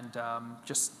and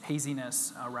just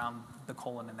haziness around the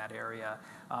colon in that area.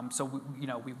 So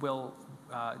we will,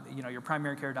 your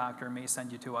primary care doctor may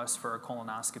send you to us for a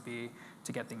colonoscopy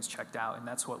to get things checked out, and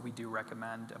that's what we do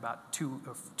recommend about 2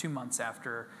 months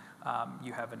after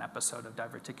you have an episode of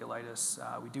diverticulitis.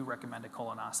 We do recommend a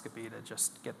colonoscopy to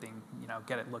just get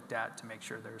it looked at to make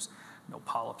sure there's no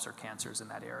polyps or cancers in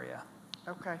that area.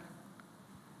 Okay.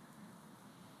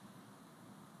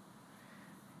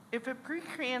 If a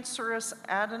precancerous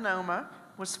adenoma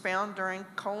was found during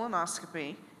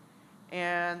colonoscopy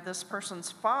and this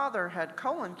person's father had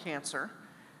colon cancer,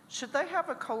 should they have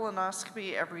a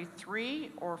colonoscopy every 3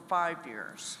 or 5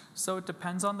 years? So it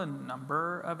depends on the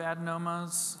number of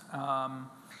adenomas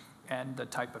and the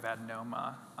type of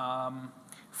adenoma.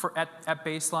 At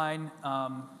baseline,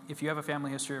 if you have a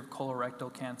family history of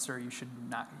colorectal cancer, you should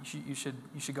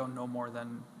go no more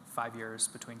than 5 years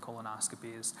between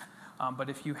colonoscopies. But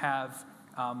if you have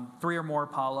 3 or more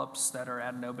polyps that are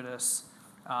adenomatous,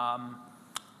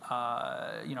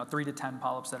 3 to 10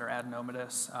 polyps that are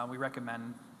adenomatous, we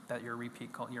recommend that your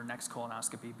next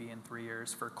colonoscopy be in 3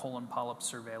 years for colon polyp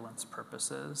surveillance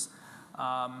purposes.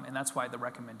 And that's why the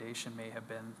recommendation may have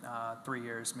been 3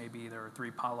 years. Maybe there are 3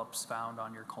 polyps found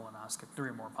on your colonoscopy, 3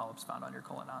 or more polyps found on your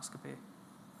colonoscopy.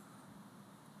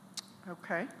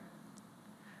 Okay.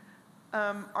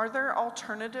 Are there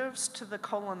alternatives to the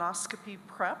colonoscopy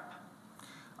prep?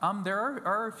 There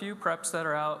are a few preps that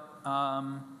are out.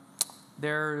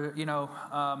 They're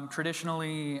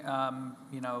traditionally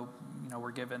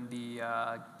we're given the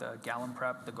gallon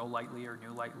prep, the Go Lightly or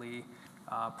New Lightly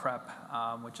prep,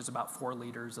 which is about 4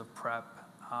 liters of prep.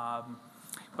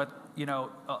 But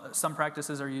some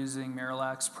practices are using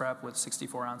Miralax Prep with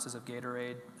 64 ounces of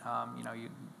Gatorade. You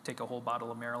take a whole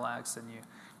bottle of Miralax and you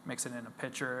mix it in a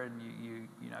pitcher, and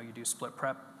you do split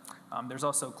prep. There's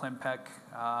also Klimpec,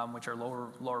 which are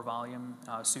lower volume,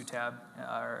 Sutab,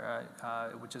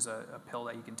 which is a pill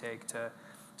that you can take to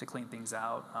clean things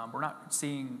out. We're not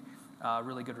seeing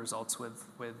really good results with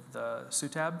the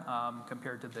Sutab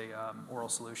compared to the oral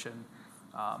solution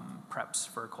preps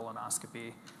for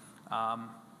colonoscopy.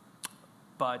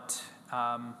 But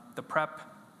the prep,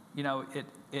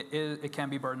 it can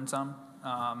be burdensome.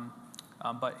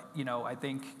 But I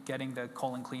think getting the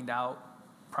colon cleaned out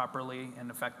properly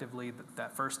and effectively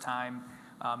that first time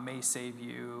may save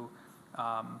you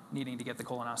needing to get the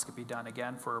colonoscopy done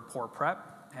again for a poor prep.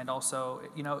 And also,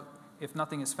 if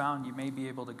nothing is found, you may be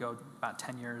able to go about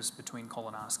 10 years between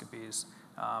colonoscopies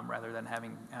rather than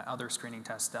having other screening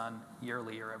tests done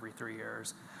yearly or every 3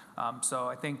 years. So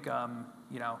I think,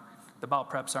 the bowel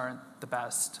preps aren't the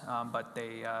best, but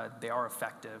they are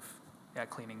effective at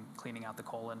cleaning out the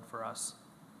colon for us.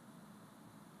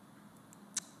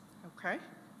 Okay.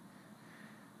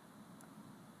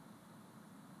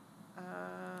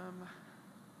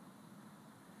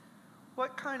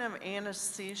 What kind of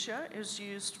anesthesia is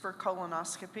used for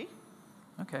colonoscopy?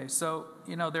 Okay, so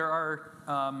there are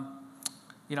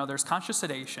there's conscious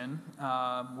sedation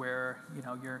where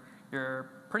you're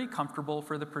pretty comfortable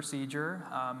for the procedure,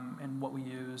 and what we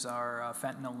use are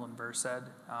fentanyl and Versed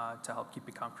to help keep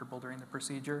you comfortable during the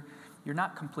procedure. You're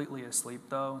not completely asleep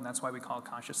though, and that's why we call it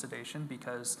conscious sedation,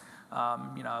 because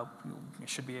it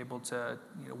should be able to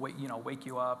wake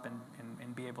you up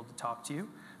and be able to talk to you.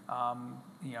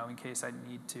 In case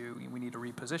we need to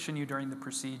reposition you during the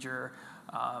procedure,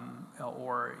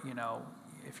 or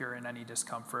if you're in any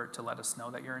discomfort, to let us know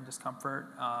that you're in discomfort.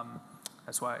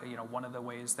 That's why, one of the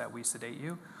ways that we sedate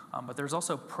you. But there's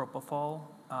also propofol,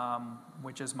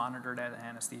 which is monitored at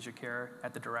anesthesia care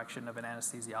at the direction of an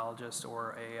anesthesiologist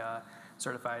or a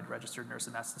certified registered nurse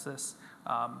anesthetist.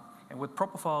 And with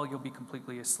propofol, you'll be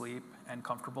completely asleep and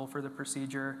comfortable for the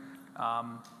procedure.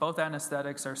 Both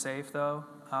anesthetics are safe, though,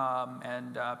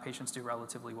 and patients do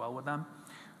relatively well with them.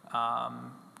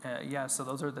 So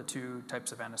those are the two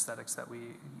types of anesthetics that we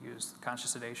use: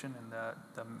 conscious sedation and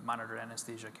the monitored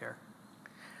anesthesia care.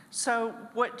 So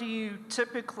what do you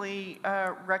typically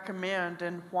recommend,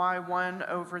 and why one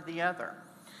over the other?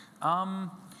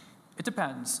 It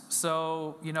depends.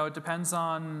 So, it depends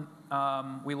on,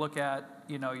 we look at,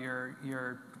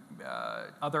 your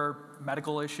other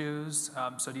medical issues.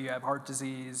 So do you have heart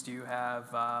disease? Do you have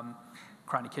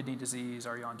chronic kidney disease?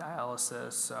 Are you on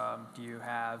dialysis? Do you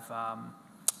have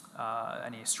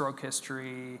any stroke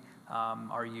history?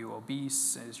 Are you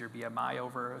obese? Is your BMI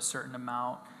over a certain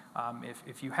amount?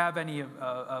 If you have any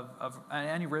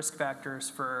any risk factors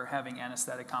for having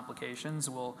anesthetic complications,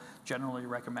 we'll generally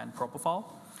recommend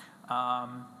propofol.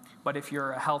 But if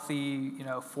you're a healthy,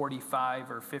 45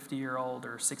 or 50-year-old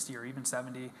or 60 or even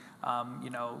 70,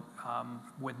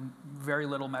 with very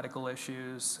little medical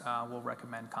issues, we'll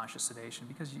recommend conscious sedation,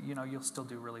 because you'll still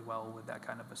do really well with that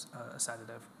kind of a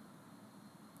sedative.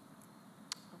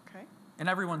 Okay. And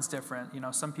everyone's different.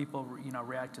 Some people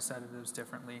react to sedatives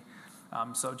differently.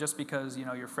 So just because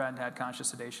your friend had conscious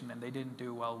sedation and they didn't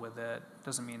do well with it,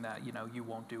 doesn't mean that you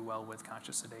won't do well with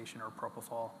conscious sedation or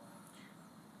propofol.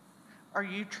 Are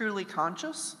you truly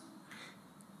conscious?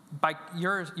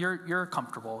 You're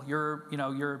comfortable.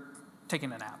 You're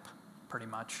taking a nap, pretty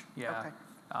much. Yeah. Okay.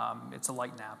 It's a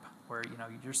light nap where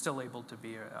you're still able to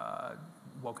be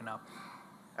woken up.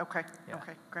 Okay. Yeah.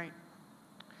 Okay. Great.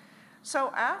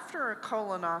 So after a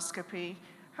colonoscopy,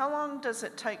 how long does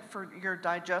it take for your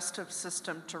digestive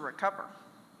system to recover?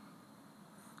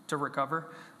 To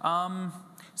recover?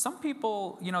 Some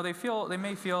people, they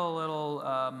may feel a little,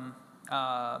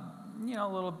 a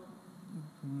little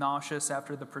nauseous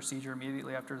after the procedure,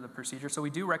 immediately after the procedure. So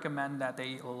we do recommend that they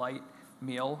eat a light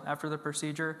meal after the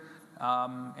procedure.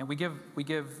 And we give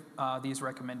these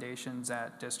recommendations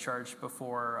at discharge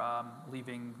before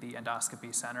leaving the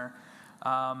endoscopy center.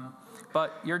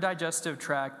 But your digestive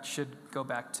tract should go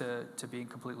back to being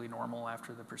completely normal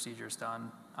after the procedure's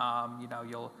done.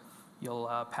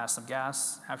 You'll pass some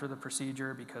gas after the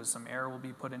procedure because some air will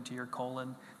be put into your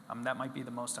colon. That might be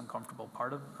the most uncomfortable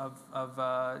part of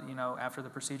after the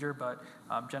procedure, but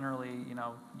generally, you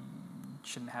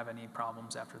shouldn't have any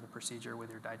problems after the procedure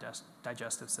with your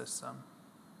digestive system.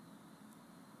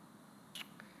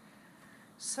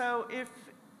 So if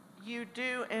you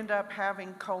do end up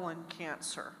having colon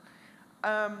cancer,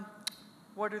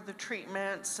 what are the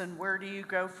treatments and where do you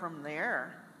go from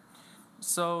there?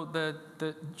 So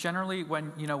generally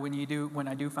when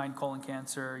I do find colon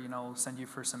cancer, I'll send you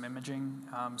for some imaging,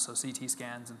 so CT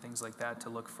scans and things like that to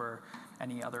look for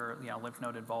any other lymph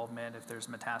node involvement, if there's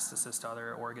metastasis to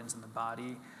other organs in the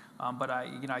body. But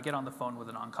I get on the phone with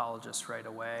an oncologist right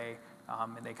away,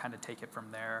 and they kind of take it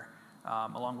from there,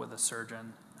 along with a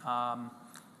surgeon.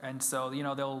 And so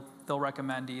they'll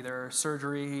recommend either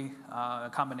surgery,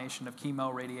 a combination of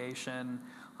chemo, radiation.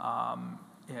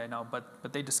 But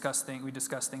we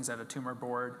discuss things at a tumor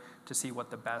board to see what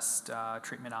the best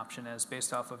treatment option is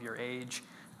based off of your age,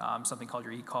 something called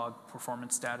your ECOG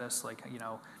performance status, like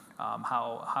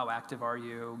how active are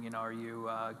you? Are you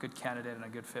a good candidate and a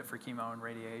good fit for chemo and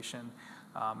radiation?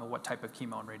 And what type of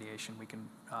chemo and radiation we can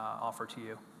offer to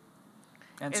you,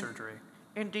 and surgery.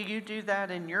 And do you do that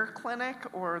in your clinic,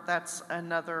 or that's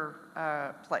another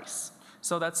place?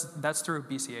 So that's through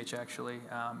BCH actually,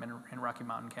 in Rocky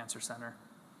Mountain Cancer Center.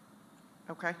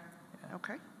 Okay. Yeah.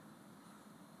 Okay.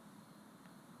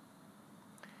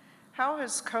 How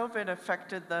has COVID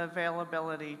affected the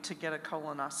availability to get a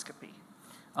colonoscopy?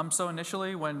 So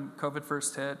initially, when COVID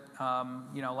first hit, a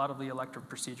lot of the elective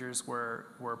procedures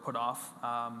were put off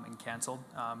and canceled,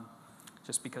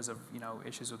 just because of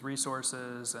issues with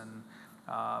resources and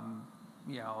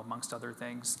amongst other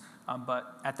things.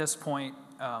 But at this point,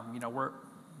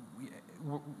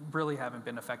 we really haven't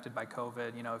been affected by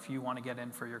COVID. If you want to get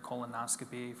in for your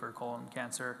colonoscopy for colon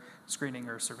cancer screening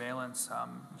or surveillance,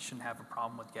 you shouldn't have a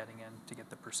problem with getting in to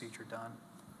get the procedure done.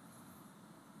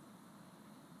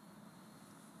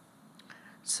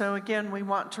 So again, we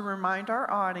want to remind our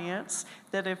audience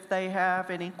that if they have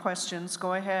any questions,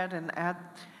 go ahead and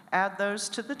add those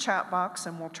to the chat box,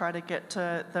 and we'll try to get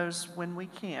to those when we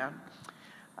can.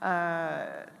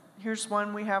 Here's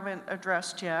one we haven't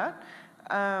addressed yet.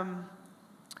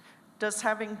 Does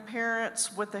having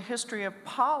parents with a history of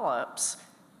polyps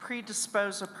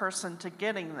predispose a person to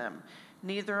getting them?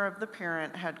 Neither of the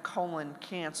parent had colon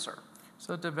cancer.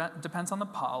 So it depends on the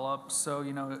polyp. So,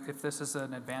 if this is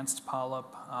an advanced polyp,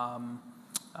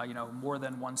 more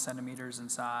than 1 centimeter in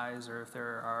size, or if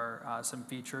there are some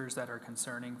features that are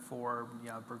concerning for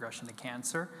progression to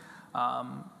cancer,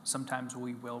 sometimes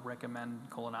we will recommend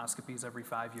colonoscopies every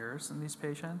 5 years in these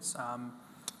patients.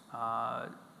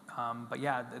 But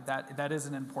yeah, that is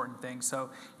an important thing. So,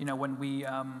 when we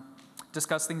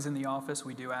discuss things in the office,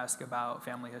 we do ask about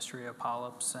family history of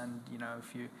polyps, and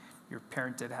if your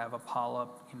parent did have a polyp,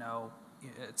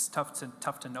 it's tough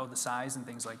to know the size and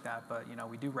things like that. But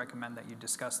we do recommend that you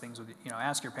discuss things with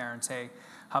ask your parents, hey,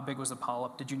 how big was the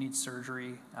polyp? Did you need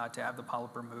surgery to have the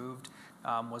polyp removed?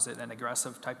 Was it an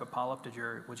aggressive type of polyp?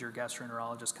 Was your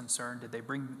gastroenterologist concerned? Did they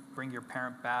bring your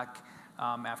parent back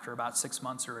after about 6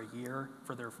 months or a year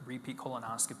for their repeat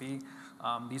colonoscopy?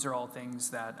 These are all things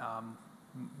that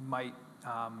might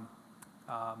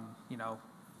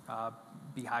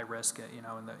be high risk,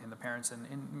 in the parents,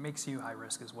 and makes you high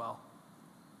risk as well.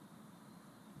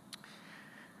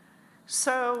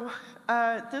 So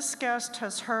this guest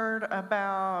has heard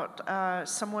about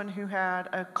someone who had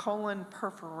a colon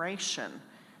perforation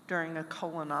during a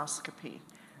colonoscopy. Yeah.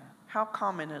 How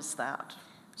common is that?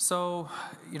 So,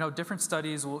 different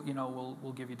studies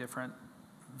will give you different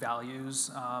values.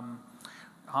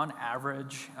 On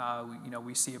average,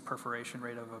 we see a perforation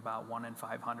rate of about 1 in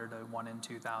 500 to 1 in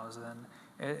 2,000.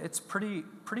 It's pretty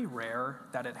rare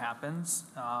that it happens.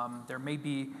 There may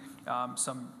be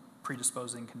some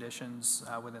predisposing conditions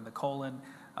within the colon,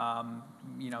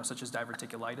 such as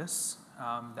diverticulitis,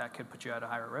 that could put you at a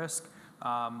higher risk.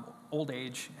 Old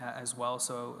age as well,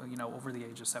 so over the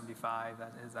age of 75,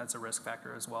 that's a risk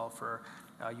factor as well for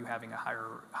you having a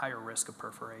higher risk of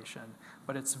perforation.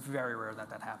 But it's very rare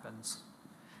that happens.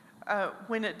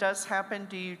 When it does happen,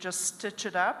 do you just stitch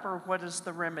it up, or what is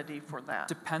the remedy for that?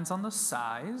 Depends on the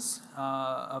size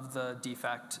of the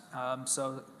defect.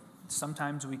 So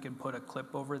sometimes we can put a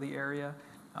clip over the area.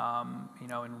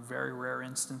 In very rare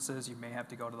instances, you may have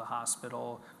to go to the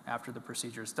hospital after the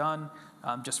procedure is done,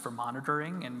 just for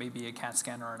monitoring, and maybe a CAT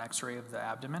scan or an X-ray of the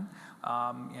abdomen,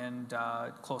 and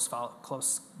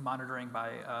close monitoring by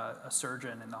a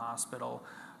surgeon in the hospital.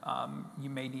 You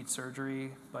may need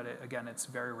surgery, but again, it's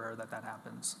very rare that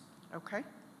happens. Okay.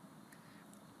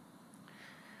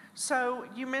 So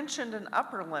you mentioned an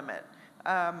upper limit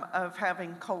of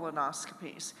having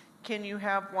colonoscopies. Can you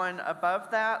have one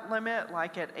above that limit,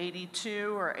 like at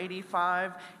 82 or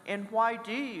 85? And why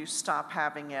do you stop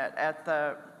having it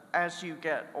as you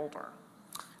get older?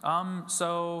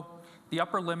 So the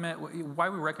upper limit, why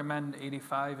we recommend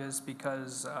 85 is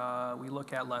because we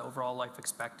look at overall life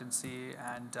expectancy,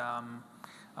 and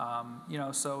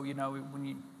So when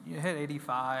you hit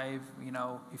 85,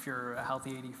 if you're a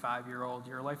healthy 85-year-old,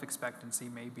 your life expectancy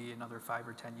may be another 5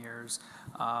 or 10 years,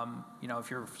 if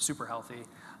you're super healthy.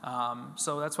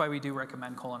 So that's why we do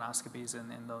recommend colonoscopies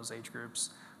in those age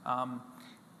groups.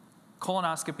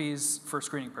 Colonoscopies for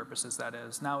screening purposes, that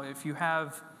is. Now, if you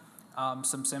have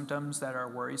some symptoms that are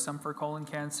worrisome for colon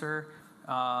cancer,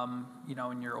 and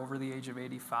you're over the age of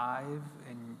 85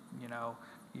 and,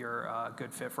 you're a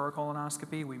good fit for a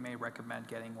colonoscopy, we may recommend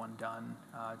getting one done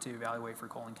to evaluate for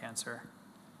colon cancer.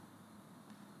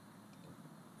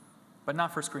 But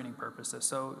not for screening purposes.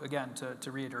 So again,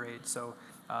 to reiterate,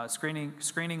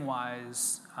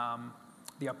 screening-wise,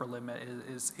 the upper limit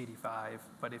is 85,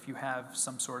 but if you have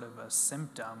some sort of a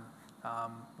symptom,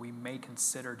 we may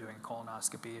consider doing a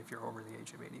colonoscopy if you're over the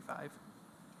age of 85.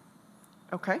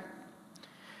 Okay.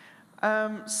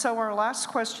 So our last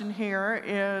question here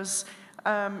is,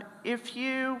 if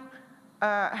you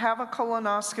have a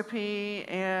colonoscopy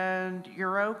and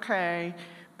you're okay,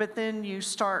 but then you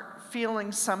start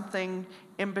feeling something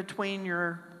in between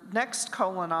your next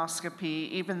colonoscopy,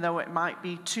 even though it might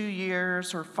be 2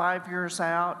 years or 5 years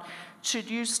out, should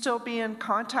you still be in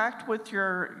contact with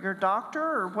your doctor,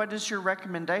 or what is your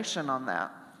recommendation on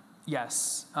that?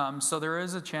 Yes. So there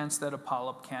is a chance that a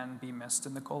polyp can be missed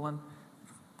in the colon.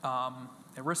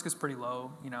 The risk is pretty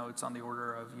low. It's on the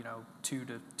order of 2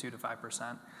 to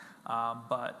 5%.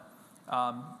 But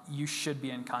you should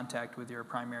be in contact with your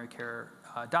primary care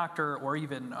doctor or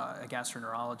even a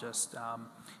gastroenterologist,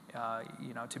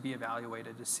 to be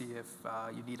evaluated to see if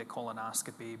you need a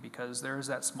colonoscopy, because there is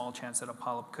that small chance that a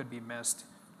polyp could be missed.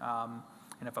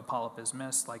 And if a polyp is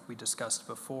missed, like we discussed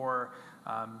before,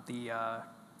 the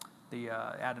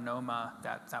adenoma,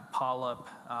 that polyp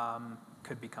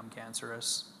could become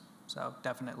cancerous. So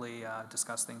definitely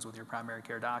discuss things with your primary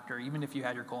care doctor, even if you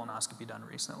had your colonoscopy done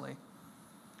recently.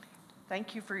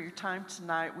 Thank you for your time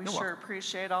tonight. We You're sure welcome.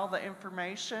 appreciate all the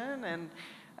information, and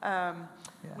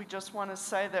we just want to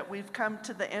say that we've come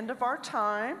to the end of our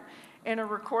time, and a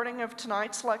recording of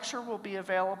tonight's lecture will be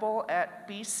available at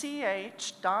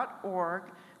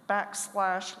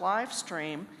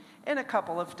bch.org/livestream in a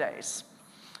couple of days.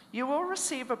 You will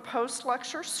receive a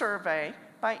post-lecture survey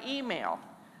by email.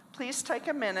 Please take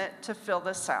a minute to fill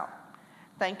this out.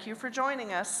 Thank you for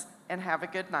joining us, and have a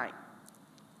good night.